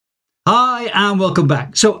Hi and welcome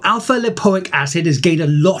back. So alpha-lipoic acid has gained a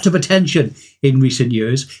lot of attention in recent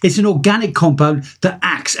years. It's an organic compound that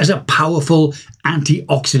acts as a powerful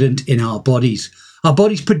antioxidant in our bodies. Our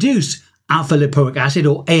bodies produce alpha-lipoic acid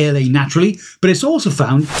or ALA naturally, but it's also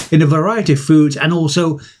found in a variety of foods and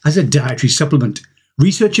also as a dietary supplement.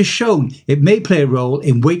 Research has shown it may play a role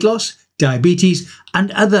in weight loss, diabetes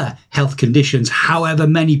and other health conditions. However,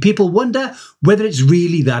 many people wonder whether it's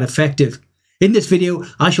really that effective. In this video,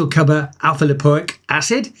 I shall cover alpha-lipoic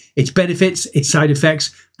acid, its benefits, its side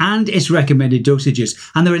effects, and its recommended dosages.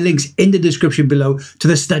 And there are links in the description below to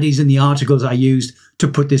the studies and the articles I used to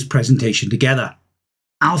put this presentation together.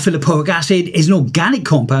 Alpha-lipoic acid is an organic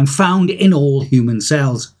compound found in all human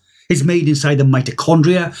cells. It's made inside the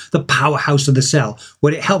mitochondria, the powerhouse of the cell,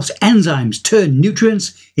 where it helps enzymes turn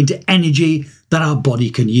nutrients into energy that our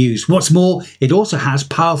body can use. What's more, it also has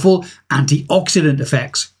powerful antioxidant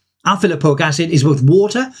effects. Alpha-lipoic acid is both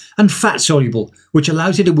water and fat soluble, which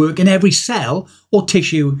allows it to work in every cell or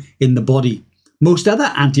tissue in the body. Most other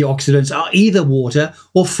antioxidants are either water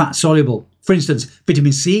or fat soluble. For instance,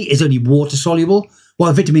 vitamin C is only water soluble,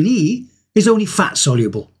 while vitamin E is only fat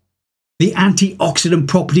soluble. The antioxidant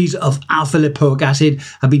properties of alpha-lipoic acid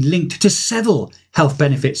have been linked to several health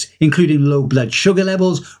benefits, including low blood sugar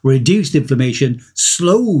levels, reduced inflammation,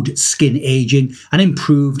 slowed skin aging, and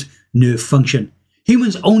improved nerve function.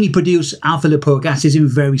 Humans only produce alpha-lipoic acids in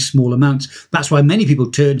very small amounts. That's why many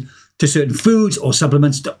people turn to certain foods or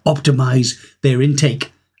supplements to optimize their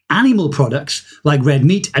intake. Animal products like red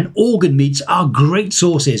meat and organ meats are great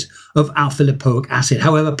sources of alpha-lipoic acid.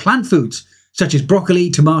 However, plant foods such as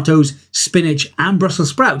broccoli, tomatoes, spinach and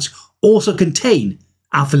Brussels sprouts also contain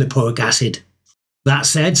alpha-lipoic acid. That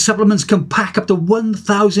said, supplements can pack up to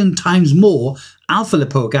 1,000 times more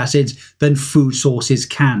alpha-lipoic acids than food sources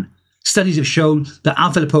can. Studies have shown that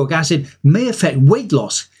alpha-lipoic acid may affect weight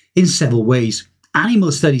loss in several ways.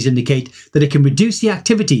 Animal studies indicate that it can reduce the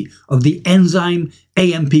activity of the enzyme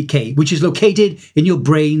AMPK, which is located in your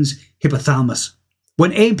brain's hypothalamus.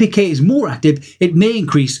 When AMPK is more active, it may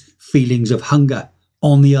increase feelings of hunger.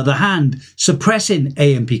 On the other hand, suppressing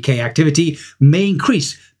AMPK activity may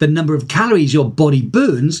increase the number of calories your body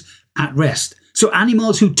burns at rest. So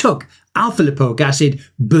animals who took alpha-lipoic acid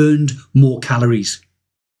burned more calories.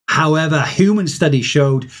 However, human studies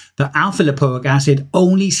showed that alpha-lipoic acid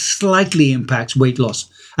only slightly impacts weight loss.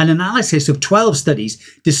 An analysis of 12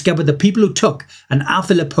 studies discovered that people who took an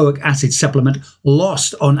alpha-lipoic acid supplement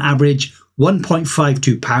lost on average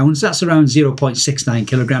 1.52 pounds, that's around 0.69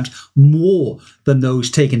 kilograms, more than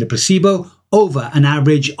those taking the placebo over an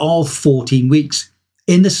average of 14 weeks.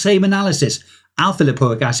 In the same analysis,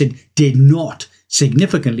 alpha-lipoic acid did not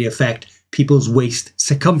significantly affect people's waist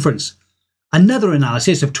circumference. Another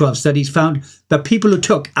analysis of 12 studies found that people who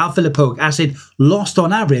took alpha-lipoic acid lost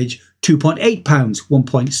on average 2.8 pounds,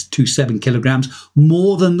 1.27 kilograms,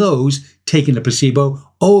 more than those taking the placebo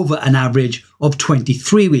over an average of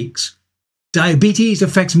 23 weeks. Diabetes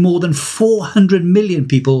affects more than 400 million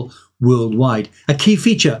people worldwide. A key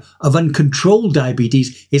feature of uncontrolled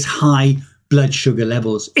diabetes is high blood sugar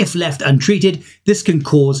levels. If left untreated, this can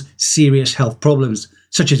cause serious health problems,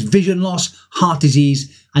 such as vision loss, heart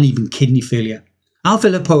disease, and even kidney failure.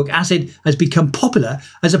 Alpha-lipoic acid has become popular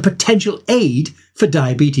as a potential aid for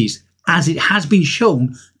diabetes, as it has been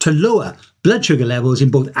shown to lower blood sugar levels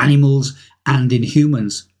in both animals and in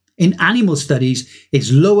humans. In animal studies,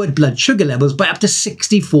 it's lowered blood sugar levels by up to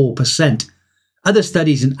 64%. Other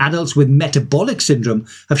studies in adults with metabolic syndrome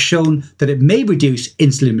have shown that it may reduce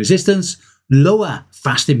insulin resistance, lower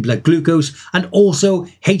fasting blood glucose, and also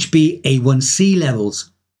HbA1c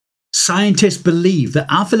levels. Scientists believe that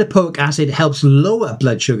alpha-lipoic acid helps lower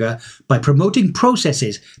blood sugar by promoting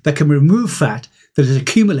processes that can remove fat that is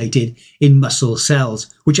accumulated in muscle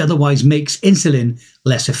cells, which otherwise makes insulin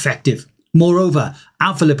less effective. Moreover,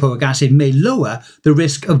 alpha-lipoic acid may lower the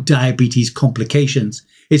risk of diabetes complications.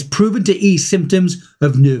 It's proven to ease symptoms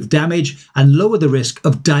of nerve damage and lower the risk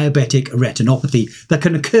of diabetic retinopathy that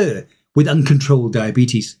can occur with uncontrolled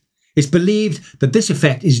diabetes. It's believed that this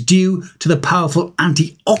effect is due to the powerful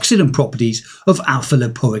antioxidant properties of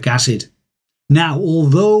alpha-lipoic acid. Now,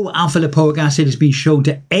 although alpha-lipoic acid has been shown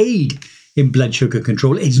to aid in blood sugar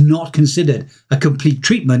control, it's not considered a complete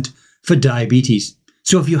treatment for diabetes.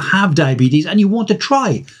 So if you have diabetes and you want to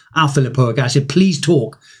try alpha-lipoic acid, please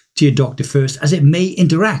talk to your doctor first, as it may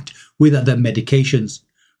interact with other medications.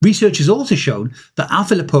 Research has also shown that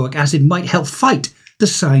alpha-lipoic acid might help fight the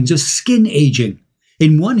signs of skin aging.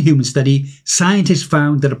 In one human study, scientists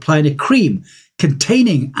found that applying a cream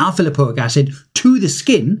containing alpha-lipoic acid to the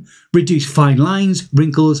skin reduced fine lines,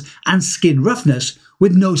 wrinkles, and skin roughness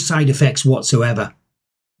with no side effects whatsoever.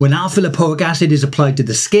 When alpha-lipoic acid is applied to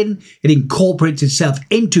the skin, it incorporates itself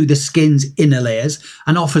into the skin's inner layers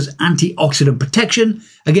and offers antioxidant protection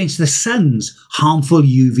against the sun's harmful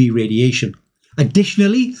UV radiation.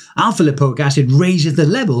 Additionally, alpha-lipoic acid raises the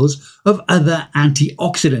levels of other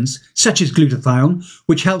antioxidants, such as glutathione,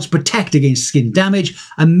 which helps protect against skin damage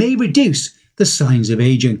and may reduce the signs of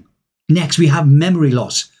aging. Next, we have memory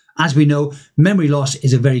loss. As we know, memory loss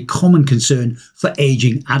is a very common concern for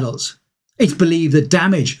aging adults. It's believed that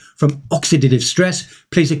damage from oxidative stress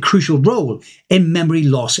plays a crucial role in memory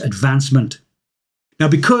loss advancement. Now,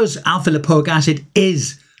 because alpha-lipoic acid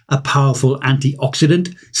is a powerful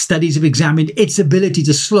antioxidant, studies have examined its ability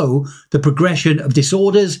to slow the progression of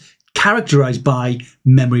disorders characterized by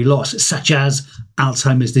memory loss, such as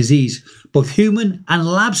Alzheimer's disease. Both human and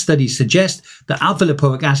lab studies suggest that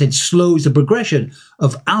alpha-lipoic acid slows the progression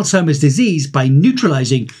of Alzheimer's disease by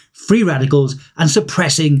neutralizing free radicals and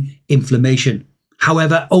suppressing inflammation.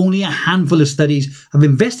 However, only a handful of studies have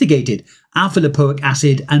investigated alpha-lipoic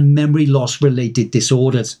acid and memory loss related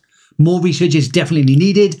disorders. More research is definitely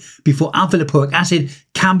needed before alpha-lipoic acid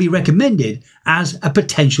can be recommended as a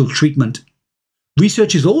potential treatment.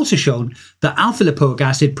 Research has also shown that alpha-lipoic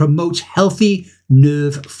acid promotes healthy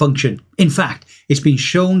nerve function. In fact, it's been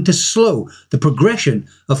shown to slow the progression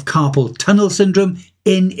of carpal tunnel syndrome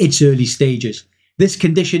in its early stages. This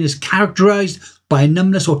condition is characterized by a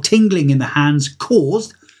numbness or tingling in the hands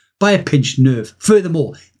caused by a pinched nerve.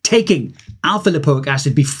 Furthermore, taking alpha-lipoic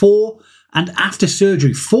acid before and after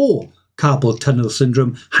surgery for carpal tunnel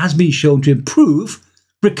syndrome has been shown to improve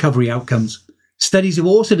recovery outcomes. Studies have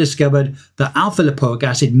also discovered that alpha-lipoic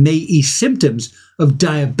acid may ease symptoms of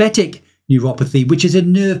diabetic neuropathy, which is a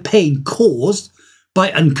nerve pain caused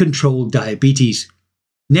by uncontrolled diabetes.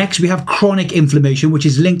 Next, we have chronic inflammation, which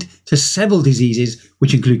is linked to several diseases,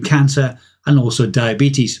 which include cancer and also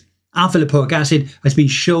diabetes. Alpha-lipoic acid has been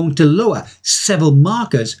shown to lower several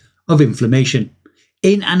markers of inflammation.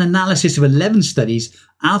 In an analysis of 11 studies,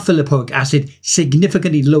 alpha-lipoic acid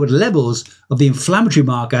significantly lowered levels of the inflammatory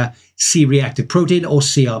marker C-reactive protein or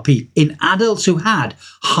CRP in adults who had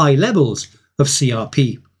high levels of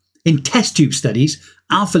CRP. In test tube studies,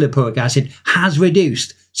 alpha-lipoic acid has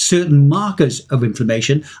reduced certain markers of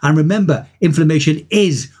inflammation, and remember, inflammation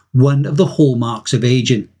is one of the hallmarks of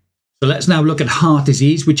aging. So let's now look at heart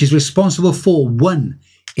disease, which is responsible for 1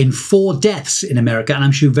 in 4 deaths in America, and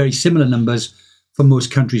I'm sure very similar numbers for most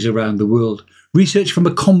countries around the world. Research from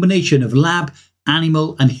a combination of lab,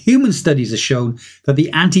 animal and human studies has shown that the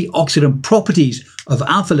antioxidant properties of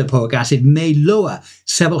alpha-lipoic acid may lower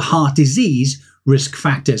several heart disease risk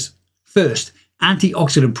factors. First,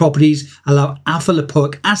 antioxidant properties allow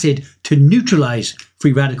alpha-lipoic acid to neutralize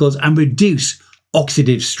free radicals and reduce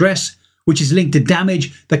oxidative stress, which is linked to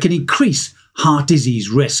damage that can increase heart disease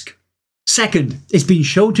risk. Second, it's been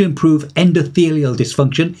shown to improve endothelial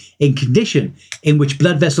dysfunction, a condition in which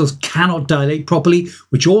blood vessels cannot dilate properly,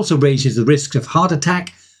 which also raises the risks of heart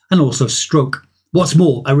attack and also stroke. What's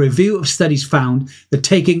more, a review of studies found that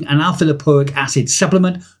taking an alpha-lipoic acid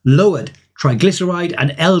supplement lowered triglyceride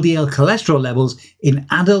and LDL cholesterol levels in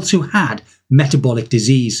adults who had metabolic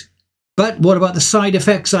disease. But what about the side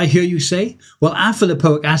effects, I hear you say? Well,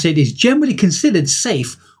 alpha-lipoic acid is generally considered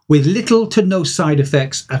safe with little to no side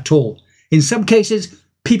effects at all. In some cases,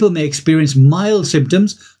 people may experience mild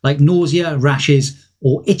symptoms like nausea, rashes,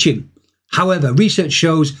 or itching. However, research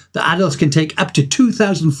shows that adults can take up to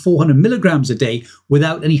 2,400 milligrams a day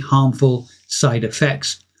without any harmful side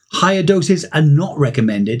effects. Higher doses are not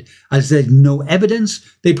recommended as there's no evidence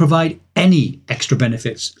they provide any extra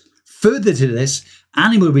benefits. Further to this,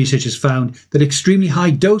 animal research has found that extremely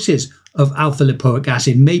high doses of alpha-lipoic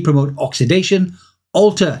acid may promote oxidation,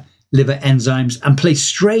 alter liver enzymes and place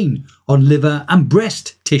strain on liver and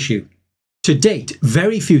breast tissue. To date,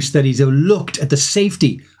 very few studies have looked at the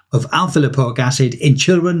safety of alpha-lipoic acid in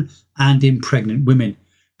children and in pregnant women.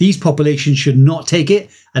 These populations should not take it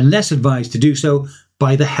unless advised to do so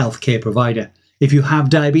by the healthcare provider. If you have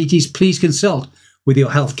diabetes, please consult with your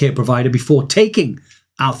healthcare provider before taking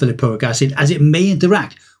alpha-lipoic acid, as it may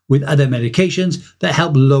interact with other medications that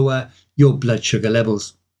help lower your blood sugar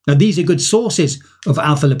levels. Now, these are good sources of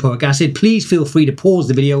alpha-lipoic acid. Please feel free to pause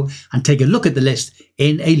the video and take a look at the list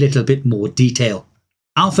in a little bit more detail.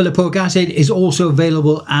 Alpha-lipoic acid is also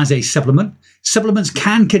available as a supplement. Supplements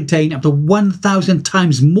can contain up to 1,000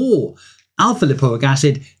 times more alpha-lipoic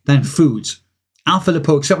acid than foods.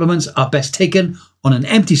 Alpha-lipoic supplements are best taken on an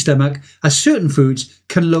empty stomach, as certain foods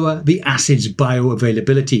can lower the acid's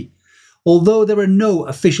bioavailability. Although there are no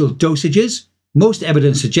official dosages, most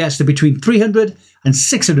evidence suggests that between 300 and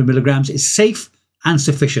 600 milligrams is safe and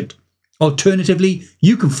sufficient. Alternatively,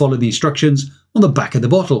 you can follow the instructions on the back of the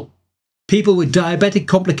bottle. People with diabetic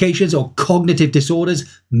complications or cognitive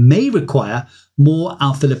disorders may require more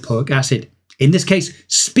alpha-lipoic acid. In this case,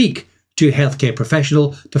 speak to a healthcare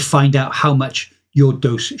professional to find out how much your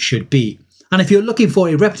dose should be. And if you're looking for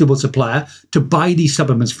a reputable supplier to buy these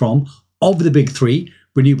supplements from, of the big three,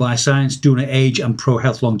 Renew Bioscience, Duna Age and Pro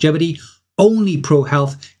Health Longevity, only Pro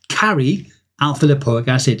Health carry alpha-lipoic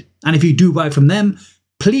acid. And if you do buy from them,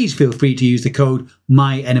 please feel free to use the code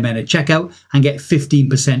MyNMN at checkout and get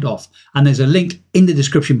 15% off. And there's a link in the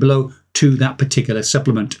description below to that particular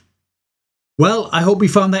supplement. Well, I hope you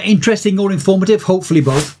found that interesting or informative, hopefully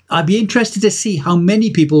both. I'd be interested to see how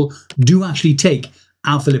many people do actually take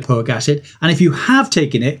alpha-lipoic acid. And if you have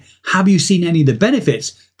taken it, have you seen any of the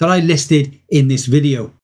benefits that I listed in this video?